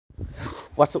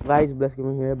What's up, guys? Bless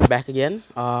Giving here, back again.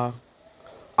 I'm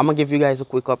gonna give you guys a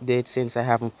quick update since I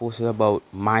haven't posted about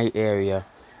my area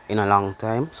in a long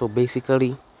time. So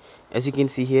basically, as you can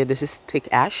see here, this is thick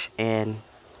ash, and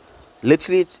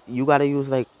literally you gotta use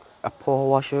like a power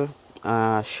washer,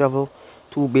 shovel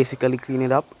to basically clean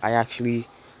it up.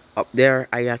 Up there,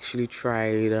 I actually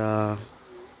tried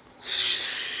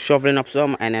shoveling up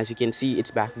some, and as you can see,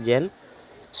 it's back again.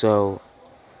 So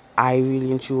I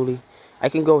really and truly, I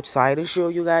can go outside and show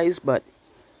you guys, but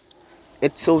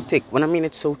it's so thick. When I mean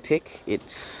it's so thick,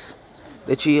 it's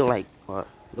literally like,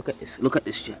 look at this. Look at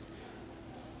this, jet.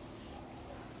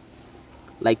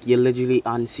 Like you're literally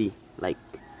on sea, like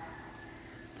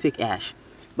thick ash.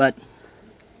 But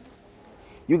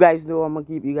you guys know I'm gonna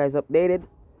keep you guys updated,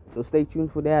 so stay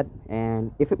tuned for that.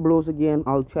 And if it blows again,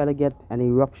 I'll try to get an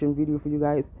eruption video for you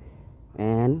guys.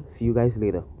 And see you guys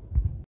later.